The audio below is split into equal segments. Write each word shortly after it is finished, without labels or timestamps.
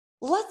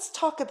Let's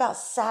talk about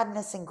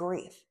sadness and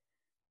grief,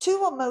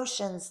 two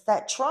emotions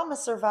that trauma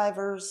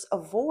survivors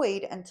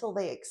avoid until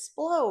they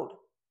explode.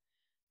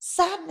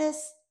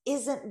 Sadness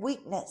isn't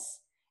weakness,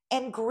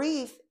 and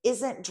grief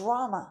isn't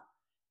drama.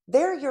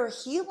 They're your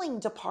healing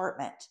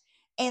department,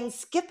 and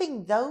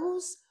skipping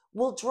those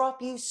will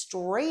drop you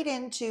straight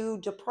into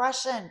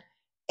depression,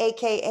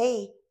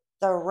 aka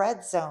the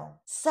red zone.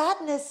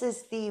 Sadness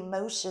is the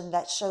emotion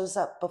that shows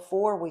up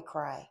before we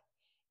cry.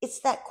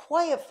 It's that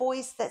quiet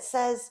voice that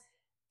says,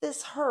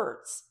 "This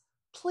hurts.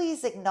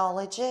 Please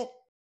acknowledge it."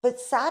 But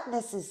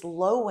sadness is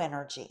low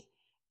energy,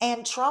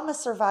 and trauma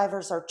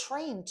survivors are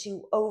trained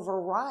to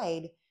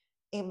override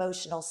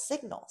emotional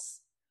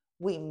signals.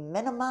 We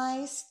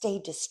minimize, stay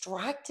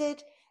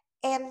distracted,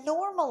 and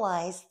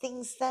normalize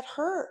things that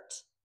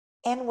hurt.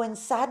 And when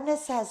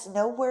sadness has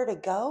nowhere to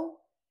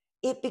go,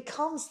 it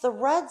becomes the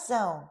red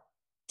zone,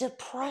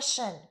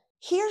 depression.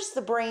 Here's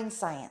the brain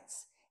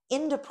science.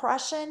 In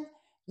depression,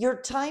 your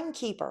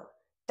timekeeper,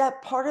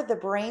 that part of the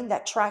brain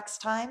that tracks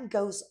time,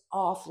 goes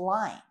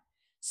offline.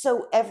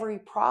 So every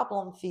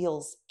problem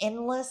feels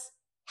endless,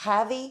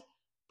 heavy,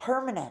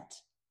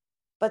 permanent.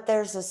 But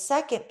there's a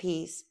second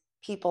piece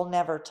people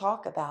never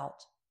talk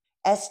about.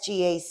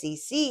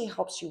 SGACC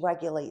helps you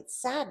regulate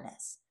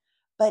sadness.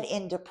 But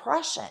in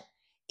depression,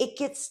 it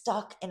gets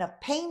stuck in a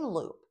pain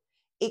loop.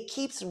 It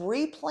keeps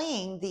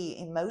replaying the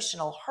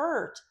emotional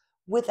hurt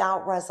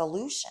without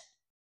resolution.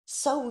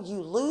 So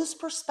you lose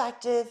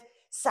perspective,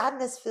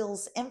 sadness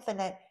feels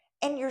infinite,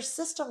 and your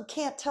system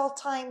can't tell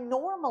time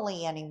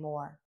normally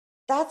anymore.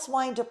 That's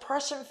why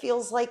depression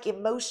feels like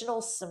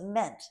emotional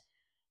cement,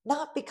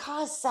 not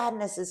because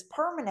sadness is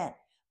permanent,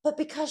 but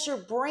because your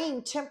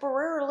brain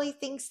temporarily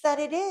thinks that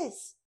it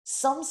is.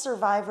 Some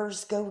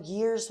survivors go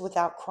years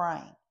without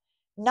crying,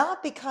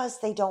 not because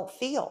they don't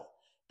feel,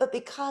 but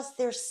because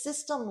their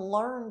system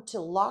learned to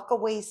lock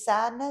away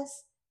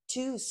sadness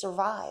to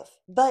survive.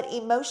 But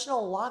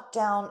emotional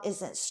lockdown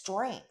isn't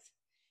strength,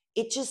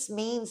 it just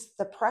means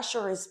the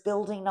pressure is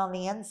building on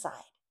the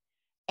inside.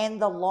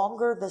 And the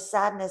longer the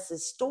sadness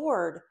is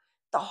stored,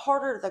 the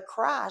harder the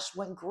crash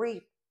when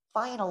grief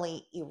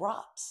finally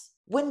erupts.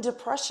 When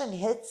depression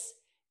hits,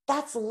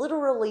 that's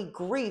literally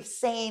grief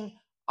saying,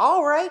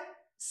 "All right,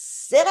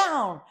 sit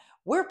down.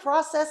 We're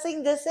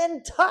processing this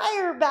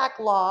entire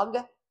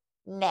backlog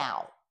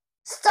now."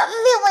 Stop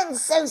feeling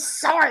so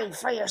sorry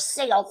for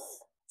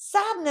yourself.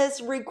 Sadness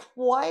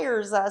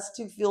requires us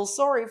to feel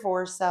sorry for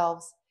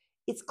ourselves.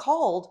 It's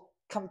called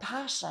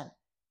compassion.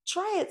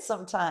 Try it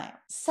sometime.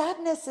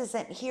 Sadness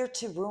isn't here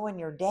to ruin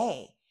your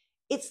day.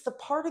 It's the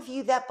part of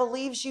you that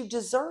believes you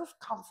deserve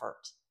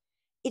comfort.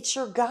 It's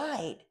your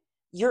guide,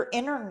 your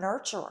inner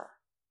nurturer.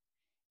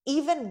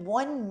 Even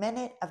 1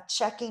 minute of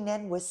checking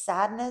in with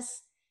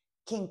sadness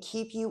can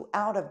keep you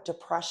out of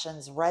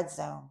depression's red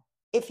zone.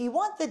 If you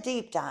want the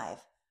deep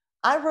dive,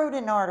 I wrote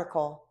an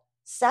article,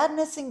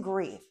 Sadness and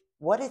Grief,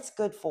 What It's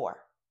Good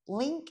For.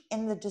 Link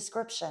in the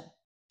description.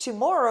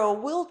 Tomorrow,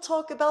 we'll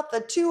talk about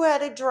the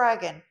two-headed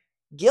dragon,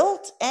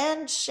 guilt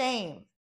and shame.